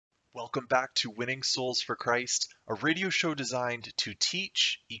Welcome back to Winning Souls for Christ, a radio show designed to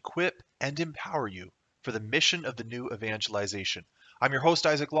teach, equip, and empower you for the mission of the new evangelization. I'm your host,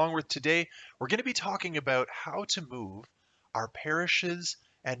 Isaac Longworth. Today, we're going to be talking about how to move our parishes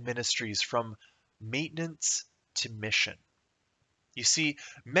and ministries from maintenance to mission. You see,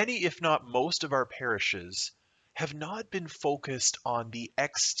 many, if not most, of our parishes have not been focused on the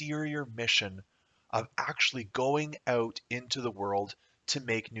exterior mission of actually going out into the world to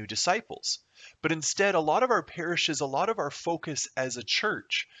make new disciples. But instead, a lot of our parishes, a lot of our focus as a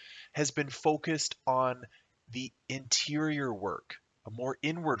church has been focused on the interior work, a more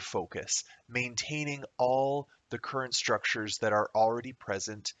inward focus, maintaining all the current structures that are already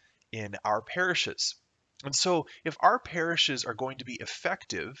present in our parishes. And so, if our parishes are going to be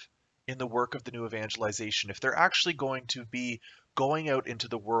effective in the work of the new evangelization, if they're actually going to be going out into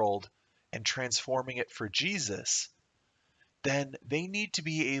the world and transforming it for Jesus, then they need to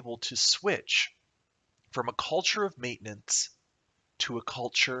be able to switch from a culture of maintenance to a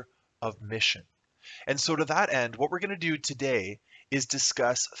culture of mission. And so, to that end, what we're going to do today is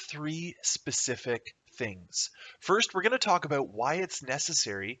discuss three specific things. First, we're going to talk about why it's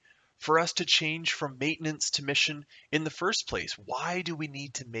necessary for us to change from maintenance to mission in the first place. Why do we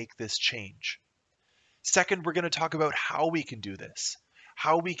need to make this change? Second, we're going to talk about how we can do this,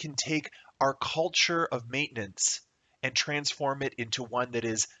 how we can take our culture of maintenance and transform it into one that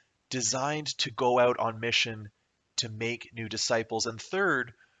is designed to go out on mission to make new disciples. And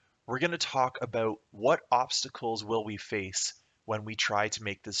third, we're going to talk about what obstacles will we face when we try to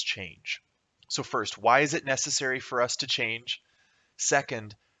make this change. So first, why is it necessary for us to change?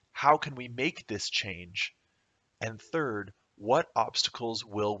 Second, how can we make this change? And third, what obstacles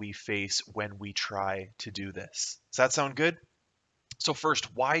will we face when we try to do this? Does that sound good? So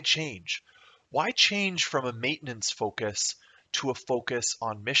first, why change? Why change from a maintenance focus to a focus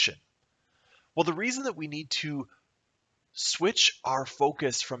on mission? Well, the reason that we need to switch our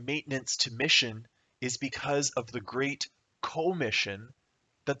focus from maintenance to mission is because of the great commission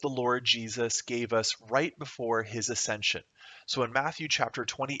that the Lord Jesus gave us right before his ascension. So in Matthew chapter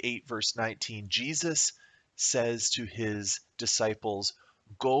 28, verse 19, Jesus says to his disciples,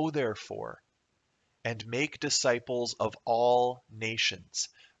 "Go therefore and make disciples of all nations,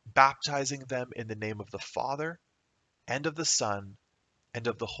 baptizing them in the name of the Father and of the Son and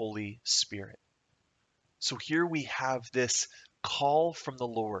of the Holy Spirit." So here we have this call from the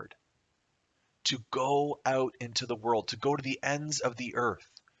Lord to go out into the world, to go to the ends of the earth,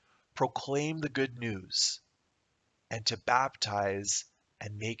 proclaim the good news, and to baptize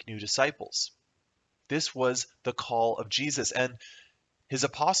and make new disciples. This was the call of Jesus, and his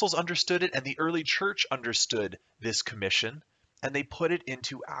apostles understood it, and the early church understood this commission, and they put it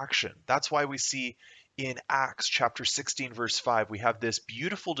into action. That's why we see in Acts chapter 16, verse 5, we have this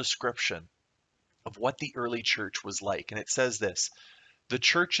beautiful description of what the early church was like. And it says this: the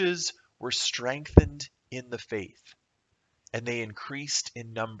churches were strengthened in the faith, and they increased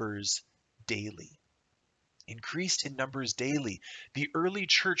in numbers daily. Increased in numbers daily. The early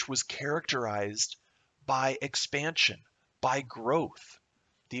church was characterized by expansion, by growth.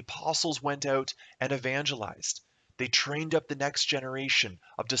 The apostles went out and evangelized. They trained up the next generation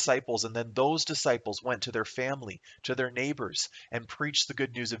of disciples, and then those disciples went to their family, to their neighbors, and preached the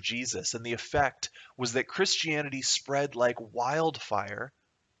good news of Jesus. And the effect was that Christianity spread like wildfire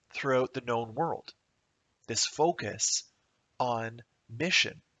throughout the known world. This focus on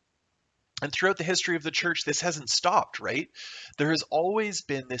mission. And throughout the history of the church, this hasn't stopped, right? There has always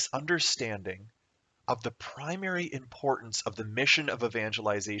been this understanding of the primary importance of the mission of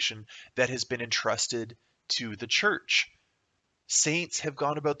evangelization that has been entrusted to the church. Saints have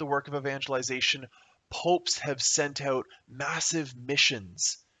gone about the work of evangelization. Popes have sent out massive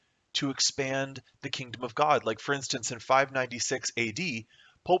missions to expand the kingdom of God. Like, for instance, in 596 AD,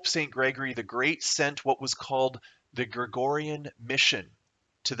 Pope St. Gregory the Great sent what was called the Gregorian Mission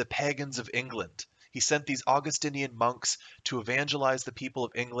to the pagans of England. He sent these Augustinian monks to evangelize the people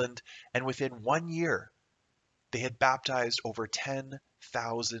of England, and within 1 year, they had baptized over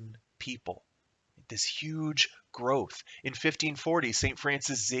 10,000 people. This huge growth. In 1540, St.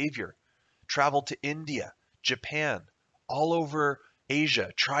 Francis Xavier traveled to India, Japan, all over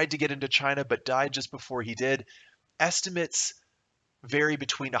Asia, tried to get into China, but died just before he did. Estimates vary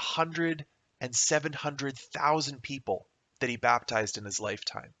between 100 and 700,000 people that he baptized in his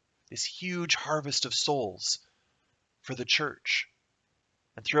lifetime. This huge harvest of souls for the church.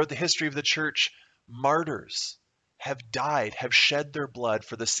 And throughout the history of the church, martyrs have died, have shed their blood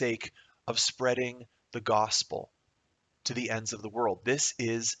for the sake of spreading the gospel to the ends of the world. This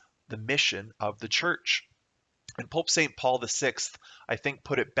is the mission of the church. And Pope St. Paul VI, I think,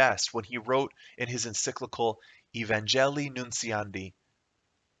 put it best when he wrote in his encyclical Evangelii Nunciandi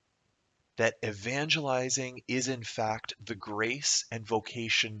that evangelizing is in fact the grace and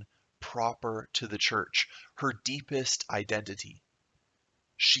vocation proper to the church, her deepest identity.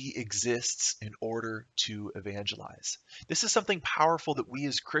 She exists in order to evangelize. This is something powerful that we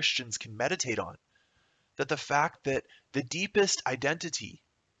as Christians can meditate on. That the fact that the deepest identity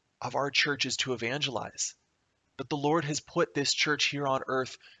of our church is to evangelize. But the Lord has put this church here on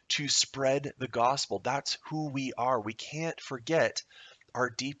earth to spread the gospel. That's who we are. We can't forget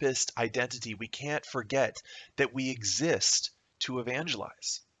our deepest identity. We can't forget that we exist to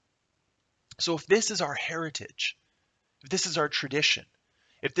evangelize. So if this is our heritage, if this is our tradition,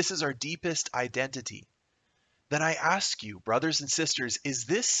 if this is our deepest identity, then I ask you, brothers and sisters, is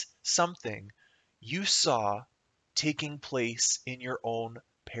this something you saw taking place in your own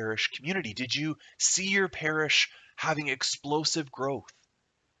parish community? Did you see your parish having explosive growth?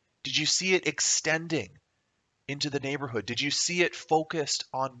 Did you see it extending into the neighborhood? Did you see it focused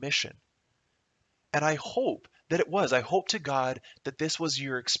on mission? And I hope that it was. I hope to God that this was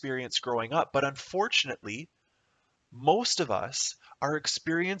your experience growing up. But unfortunately, most of us, our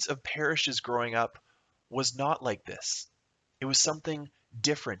experience of parishes growing up was not like this. It was something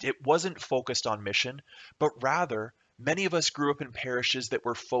different. It wasn't focused on mission, but rather, many of us grew up in parishes that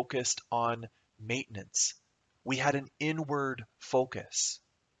were focused on maintenance. We had an inward focus.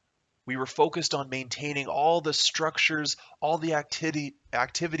 We were focused on maintaining all the structures, all the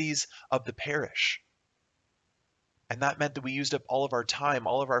activities of the parish. And that meant that we used up all of our time,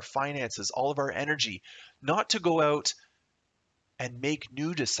 all of our finances, all of our energy, not to go out and make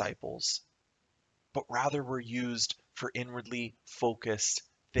new disciples, but rather were used for inwardly focused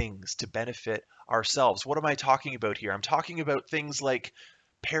things to benefit ourselves. What am I talking about here? I'm talking about things like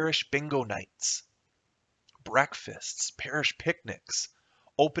parish bingo nights, breakfasts, parish picnics,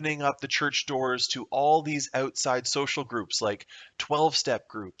 opening up the church doors to all these outside social groups like 12-step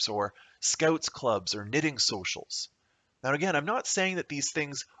groups or scouts clubs or knitting socials. Now, again, I'm not saying that these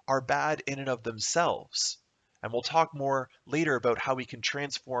things are bad in and of themselves. And we'll talk more later about how we can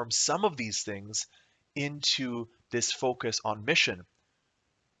transform some of these things into this focus on mission.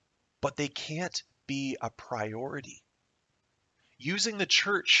 But they can't be a priority. Using the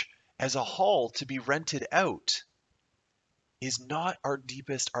church as a hall to be rented out is not our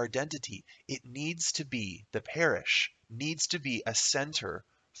deepest identity. It needs to be, the parish needs to be a center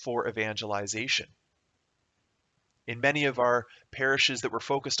for evangelization. In many of our parishes that were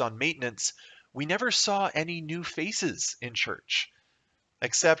focused on maintenance, we never saw any new faces in church,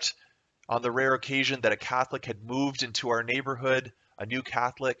 except on the rare occasion that a Catholic had moved into our neighborhood, a new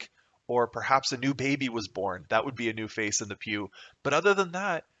Catholic, or perhaps a new baby was born. That would be a new face in the pew. But other than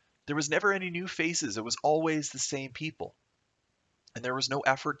that, there was never any new faces. It was always the same people. And there was no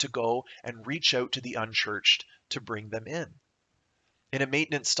effort to go and reach out to the unchurched to bring them in. In a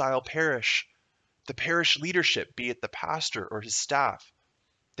maintenance style parish, the parish leadership, be it the pastor or his staff,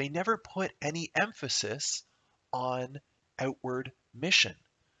 they never put any emphasis on outward mission.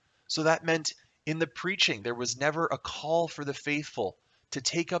 So that meant in the preaching, there was never a call for the faithful to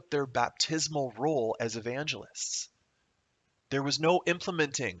take up their baptismal role as evangelists. There was no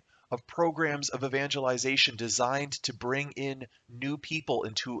implementing of programs of evangelization designed to bring in new people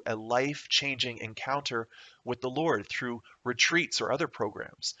into a life-changing encounter with the Lord through retreats or other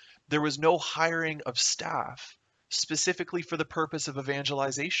programs. There was no hiring of staff specifically for the purpose of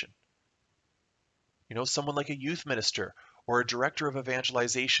evangelization. You know, someone like a youth minister or a director of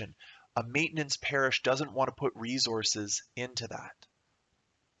evangelization, a maintenance parish doesn't want to put resources into that.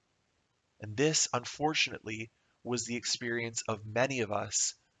 And this, unfortunately, was the experience of many of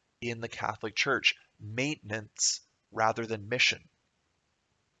us in the Catholic Church, maintenance rather than mission.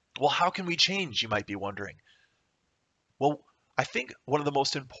 Well, how can we change, you might be wondering? Well, I think one of the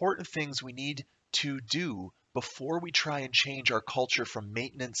most important things we need to do before we try and change our culture from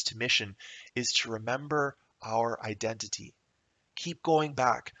maintenance to mission is to remember our identity. Keep going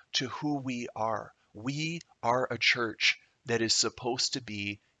back to who we are. We are a church that is supposed to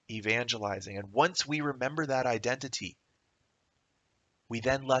be evangelizing. And once we remember that identity, we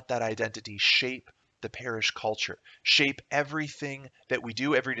then let that identity shape the parish culture, shape everything that we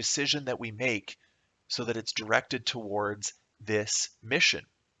do, every decision that we make, so that it's directed towards this mission.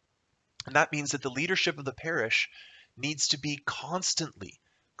 And that means that the leadership of the parish needs to be constantly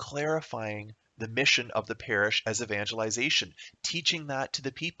clarifying the mission of the parish as evangelization, teaching that to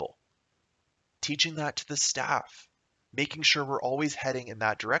the people, teaching that to the staff, making sure we're always heading in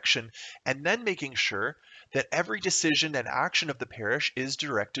that direction, and then making sure that every decision and action of the parish is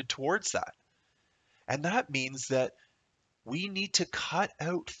directed towards that. And that means that we need to cut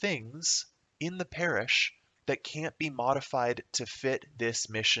out things in the parish that can't be modified to fit this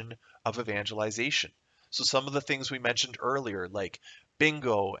mission of evangelization. So some of the things we mentioned earlier, like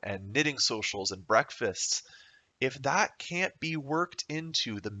bingo and knitting socials and breakfasts, if that can't be worked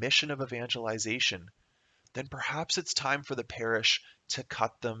into the mission of evangelization, then perhaps it's time for the parish to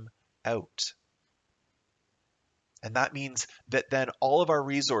cut them out. And that means that then all of our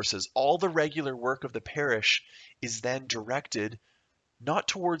resources, all the regular work of the parish is then directed not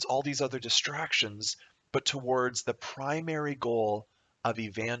towards all these other distractions, but towards the primary goal of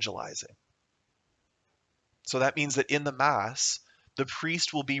evangelizing. So that means that in the Mass, the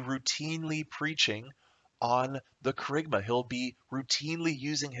priest will be routinely preaching on the kerygma. He'll be routinely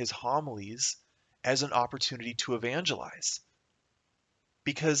using his homilies as an opportunity to evangelize.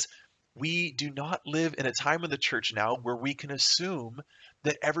 Because we do not live in a time in the church now where we can assume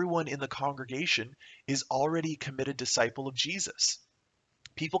that everyone in the congregation is already a committed disciple of Jesus.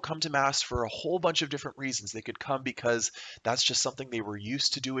 People come to Mass for a whole bunch of different reasons. They could come because that's just something they were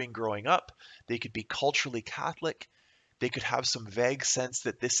used to doing growing up. They could be culturally Catholic. They could have some vague sense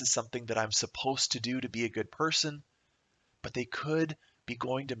that this is something that I'm supposed to do to be a good person. But they could be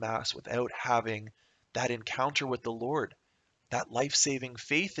going to Mass without having that encounter with the Lord, that life-saving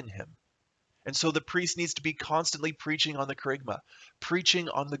faith in Him. And so the priest needs to be constantly preaching on the kerygma, preaching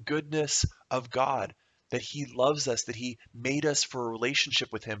on the goodness of God, that He loves us, that He made us for a relationship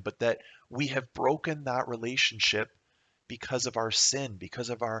with Him, but that we have broken that relationship because of our sin, because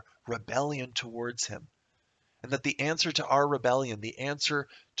of our rebellion towards Him. And that the answer to our rebellion, the answer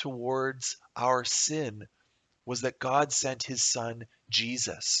towards our sin, was that God sent His Son,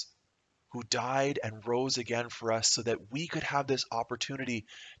 Jesus, who died and rose again for us so that we could have this opportunity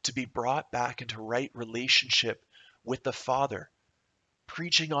to be brought back into right relationship with the Father,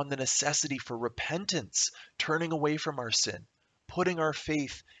 preaching on the necessity for repentance, turning away from our sin, putting our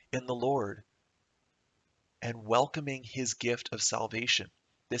faith in the Lord, and welcoming His gift of salvation.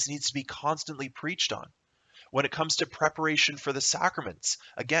 This needs to be constantly preached on. When it comes to preparation for the sacraments,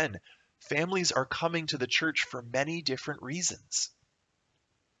 again, families are coming to the church for many different reasons.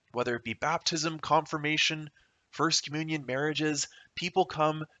 Whether it be baptism, confirmation, first communion, marriages, people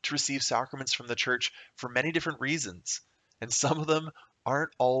come to receive sacraments from the church for many different reasons. And some of them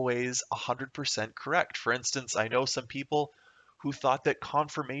aren't always 100% correct. For instance, I know some people who thought that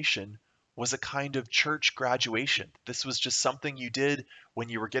confirmation was a kind of church graduation. This was just something you did when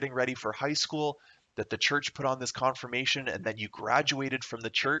you were getting ready for high school, that the church put on this confirmation, and then you graduated from the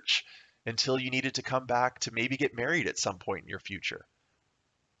church until you needed to come back to maybe get married at some point in your future.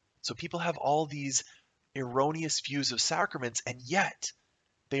 So people have all these erroneous views of sacraments, and yet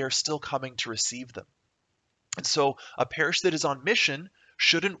they are still coming to receive them. And so a parish that is on mission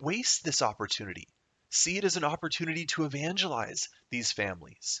shouldn't waste this opportunity. See it as an opportunity to evangelize these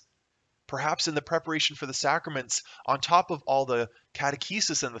families. Perhaps in the preparation for the sacraments, on top of all the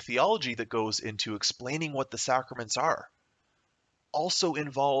catechesis and the theology that goes into explaining what the sacraments are, also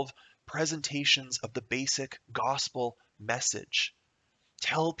involve presentations of the basic gospel message.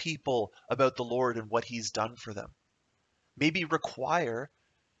 Tell people about the Lord and what He's done for them. Maybe require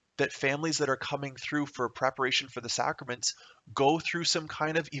that families that are coming through for preparation for the sacraments go through some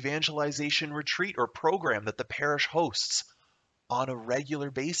kind of evangelization retreat or program that the parish hosts on a regular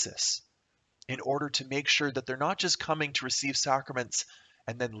basis in order to make sure that they're not just coming to receive sacraments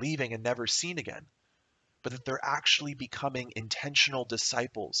and then leaving and never seen again, but that they're actually becoming intentional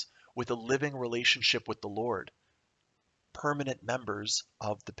disciples with a living relationship with the Lord, permanent members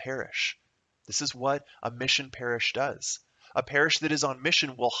of the parish. This is what a mission parish does. A parish that is on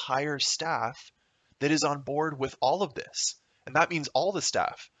mission will hire staff that is on board with all of this. And that means all the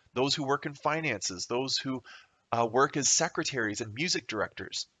staff, those who work in finances, those who work as secretaries and music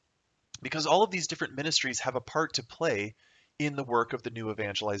directors, because all of these different ministries have a part to play in the work of the new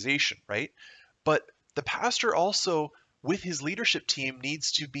evangelization, right? But the pastor also, with his leadership team,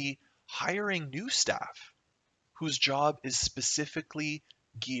 needs to be hiring new staff whose job is specifically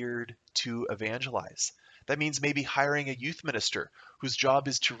geared to evangelize. That means maybe hiring a youth minister whose job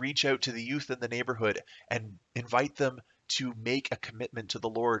is to reach out to the youth in the neighborhood and invite them to make a commitment to the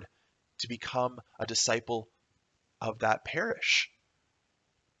Lord, to become a disciple of that parish.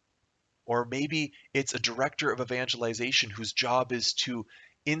 Or maybe it's a director of evangelization whose job is to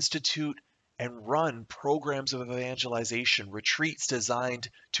institute and run programs of evangelization, retreats designed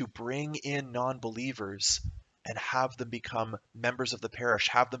to bring in non-believers and have them become members of the parish,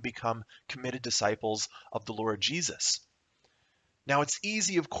 have them become committed disciples of the Lord Jesus. Now, it's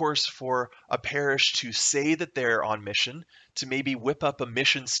easy, of course, for a parish to say that they're on mission, to maybe whip up a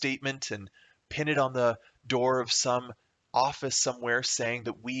mission statement and pin it on the door of some office somewhere saying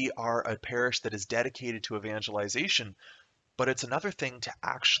that we are a parish that is dedicated to evangelization, but it's another thing to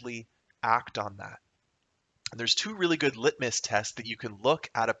actually act on that. And there's two really good litmus tests that you can look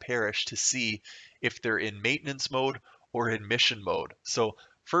at a parish to see if they're in maintenance mode or in mission mode. So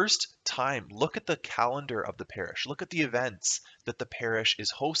first time, look at the calendar of the parish. Look at the events that the parish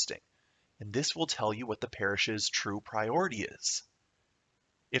is hosting. And this will tell you what the parish's true priority is.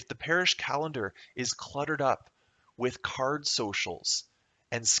 If the parish calendar is cluttered up with card socials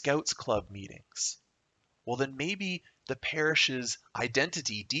and Scouts Club meetings, well, then maybe the parish's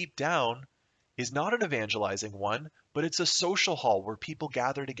identity deep down is not an evangelizing one, but it's a social hall where people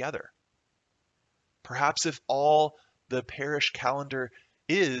gather together. Perhaps if all the parish calendar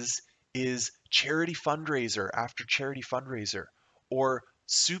is charity fundraiser after charity fundraiser, or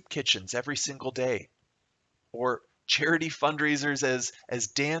soup kitchens every single day, or charity fundraisers as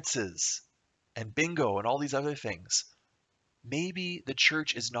dances and bingo and all these other things. Maybe the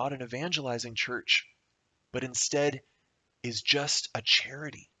church is not an evangelizing church, but instead is just a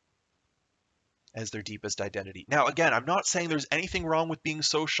charity as their deepest identity. Now, again, I'm not saying there's anything wrong with being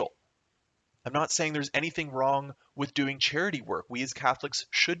social. I'm not saying there's anything wrong with doing charity work. We as Catholics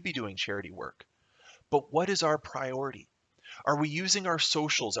should be doing charity work. But what is our priority? Are we using our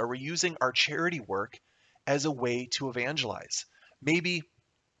socials? Are we using our charity work as a way to evangelize? Maybe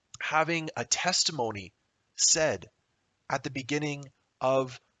having a testimony said at the beginning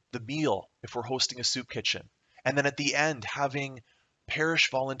of the meal if we're hosting a soup kitchen. And then at the end, having parish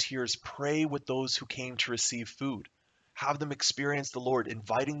volunteers pray with those who came to receive food. Have them experience the Lord,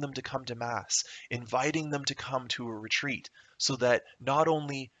 inviting them to come to Mass, inviting them to come to a retreat, so that not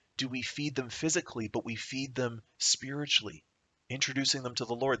only do we feed them physically, but we feed them spiritually, introducing them to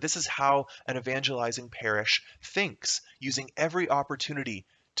the Lord. This is how an evangelizing parish thinks, using every opportunity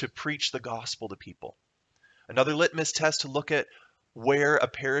to preach the gospel to people. Another litmus test to look at where a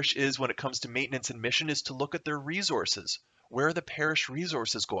parish is when it comes to maintenance and mission is to look at their resources. Where are the parish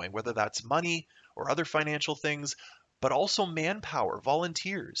resources going? Whether that's money or other financial things, but also manpower,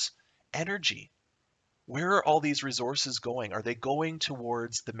 volunteers, energy. Where are all these resources going? Are they going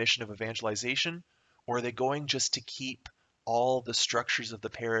towards the mission of evangelization, or are they going just to keep all the structures of the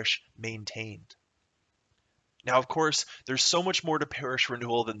parish maintained? Now, of course, there's so much more to parish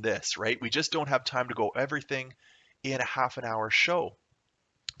renewal than this, right? We just don't have time to go everything in a half an hour show.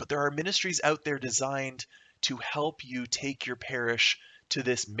 But there are ministries out there designed to help you take your parish to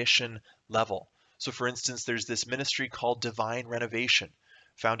this mission level. So for instance, there's this ministry called Divine Renovation,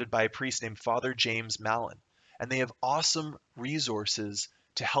 founded by a priest named Father James Mallon. And they have awesome resources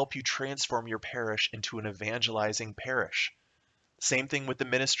to help you transform your parish into an evangelizing parish. Same thing with the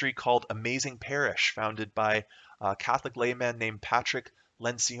ministry called Amazing Parish, founded by a Catholic layman named Patrick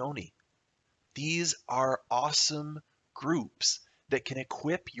Lencioni. These are awesome groups that can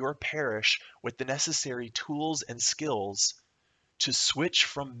equip your parish with the necessary tools and skills to switch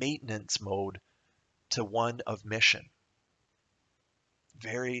from maintenance mode to one of mission.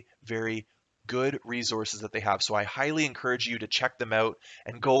 Very, very good resources that they have. So I highly encourage you to check them out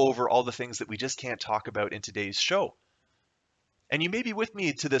and go over all the things that we just can't talk about in today's show. And you may be with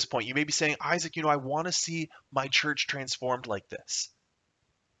me to this point. You may be saying, Isaac, I want to see my church transformed like this.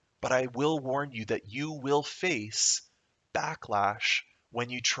 But I will warn you that you will face backlash when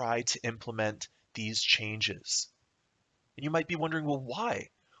you try to implement these changes. And you might be wondering, well, why?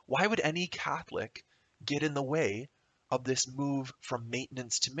 Why would any Catholic get in the way of this move from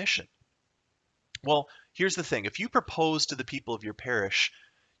maintenance to mission? Well, here's the thing. If you propose to the people of your parish,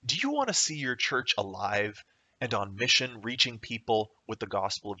 do you want to see your church alive and on mission, reaching people with the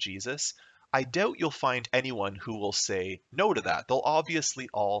gospel of Jesus? I doubt you'll find anyone who will say no to that. They'll obviously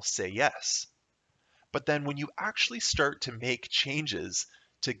all say yes. But then when you actually start to make changes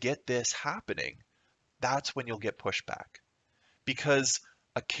to get this happening, that's when you'll get pushback. Because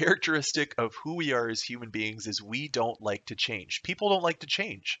a characteristic of who we are as human beings is we don't like to change. People don't like to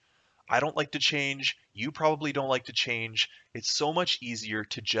change. I don't like to change. You probably don't like to change. It's so much easier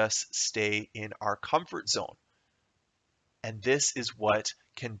to just stay in our comfort zone. And this is what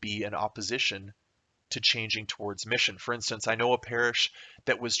can be an opposition to changing towards mission. For instance, I know a parish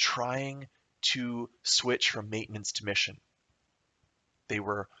that was trying to switch from maintenance to mission. They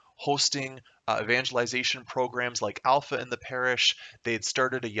were hosting evangelization programs like Alpha in the parish. They had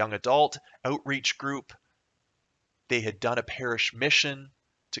started a young adult outreach group. They had done a parish mission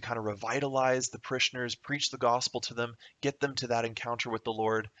to kind of revitalize the parishioners, preach the gospel to them, get them to that encounter with the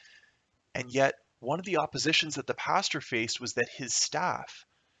Lord. And yet, one of the oppositions that the pastor faced was that his staff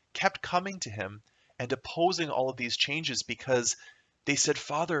kept coming to him and opposing all of these changes because they said,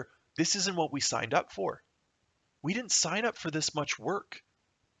 Father, This isn't what we signed up for. We didn't sign up for this much work.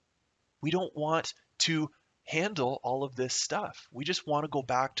 We don't want to handle all of this stuff. We just want to go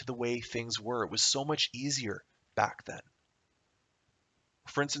back to the way things were. It was so much easier back then.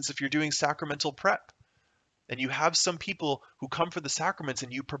 For instance, if you're doing sacramental prep and you have some people who come for the sacraments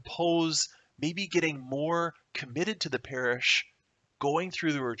and you propose maybe getting more committed to the parish, going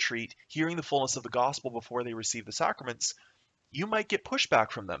through the retreat, hearing the fullness of the gospel before they receive the sacraments, you might get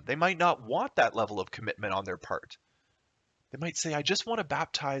pushback from them. They might not want that level of commitment on their part. They might say, I just want to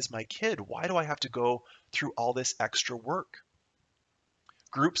baptize my kid. Why do I have to go through all this extra work?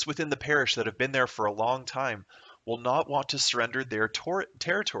 Groups within the parish that have been there for a long time will not want to surrender their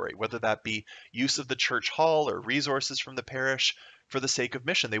territory, whether that be use of the church hall or resources from the parish for the sake of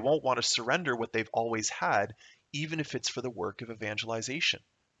mission. They won't want to surrender what they've always had, even if it's for the work of evangelization.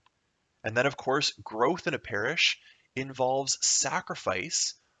 And then, of course, growth in a parish involves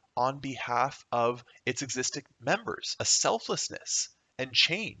sacrifice on behalf of its existing members, a selflessness and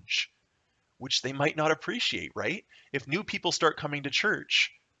change, which they might not appreciate, right? If new people start coming to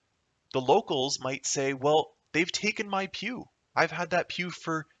church, the locals might say, well, they've taken my pew. I've had that pew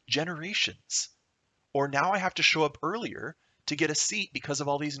for generations. Or now I have to show up earlier to get a seat because of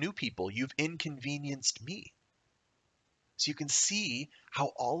all these new people. You've inconvenienced me. So you can see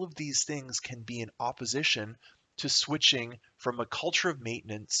how all of these things can be in opposition to switching from a culture of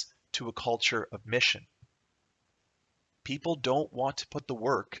maintenance to a culture of mission. People don't want to put the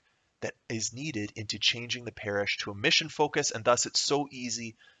work that is needed into changing the parish to a mission focus, and thus it's so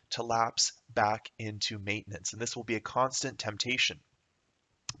easy to lapse back into maintenance. And this will be a constant temptation.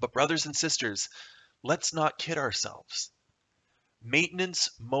 But brothers and sisters, let's not kid ourselves. Maintenance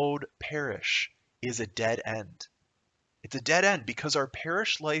mode parish is a dead end. It's a dead end because our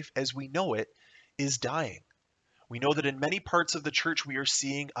parish life as we know it is dying. We know that in many parts of the church we are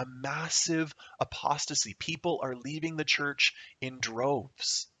seeing a massive apostasy. People are leaving the church in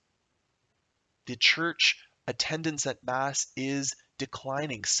droves. The church attendance at Mass is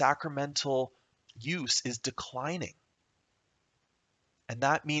declining. Sacramental use is declining. And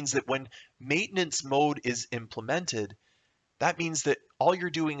that means that when maintenance mode is implemented, that means that all you're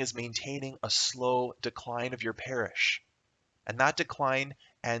doing is maintaining a slow decline of your parish. And that decline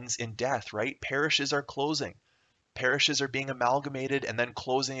ends in death, right? Parishes are closing. Parishes are being amalgamated and then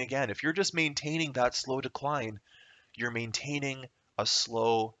closing again. If you're just maintaining that slow decline, you're maintaining a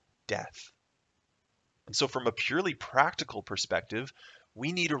slow death. And so from a purely practical perspective,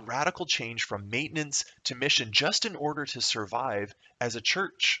 we need a radical change from maintenance to mission just in order to survive as a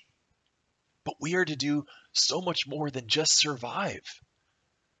church. But we are to do so much more than just survive.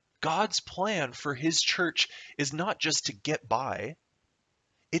 God's plan for his church is not just to get by,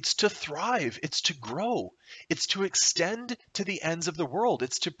 it's to thrive, it's to grow, it's to extend to the ends of the world,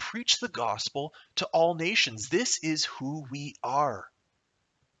 it's to preach the gospel to all nations. This is who we are.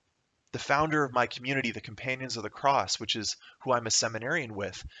 The founder of my community, the Companions of the Cross, which is who I'm a seminarian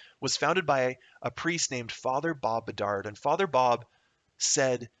with, was founded by a priest named Father Bob Bedard. And Father Bob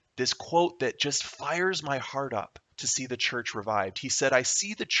said this quote that just fires my heart up to see the church revived. He said, I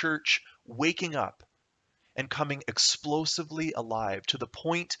see the church waking up and coming explosively alive to the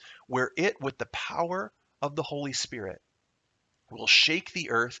point where it, with the power of the Holy Spirit, will shake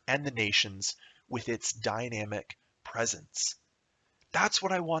the earth and the nations with its dynamic presence. That's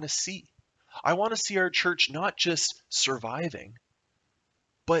what I want to see. I want to see our church not just surviving,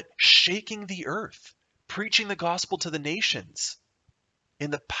 but shaking the earth, preaching the gospel to the nations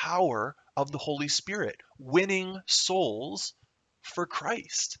in the power of the Holy Spirit, winning souls for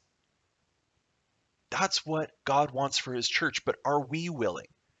Christ. That's what God wants for his church, but are we willing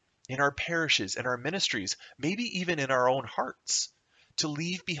in our parishes, in our ministries, maybe even in our own hearts, to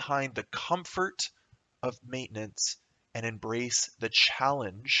leave behind the comfort of maintenance and embrace the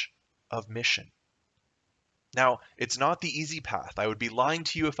challenge of mission? Now, it's not the easy path. I would be lying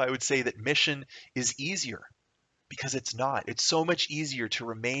to you if I would say that mission is easier, because it's not. It's so much easier to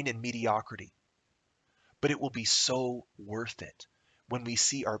remain in mediocrity. But it will be so worth it when we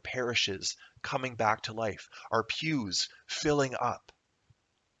see our parishes coming back to life, our pews filling up,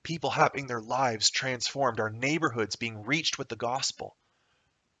 people having their lives transformed, our neighborhoods being reached with the gospel,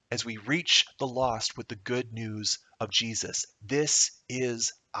 as we reach the lost with the good news of Jesus. This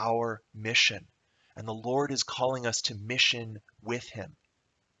is our mission, and the Lord is calling us to mission with him.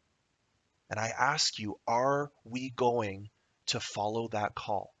 And I ask you, are we going to follow that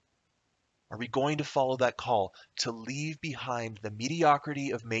call? Are we going to follow that call to leave behind the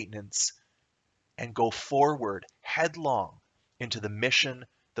mediocrity of maintenance and go forward headlong into the mission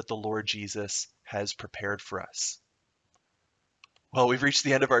that the Lord Jesus has prepared for us? Well, we've reached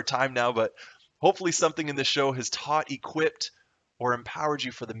the end of our time now, but hopefully something in this show has taught, equipped, or empowered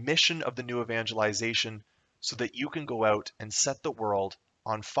you for the mission of the new evangelization so that you can go out and set the world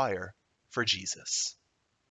on fire for Jesus.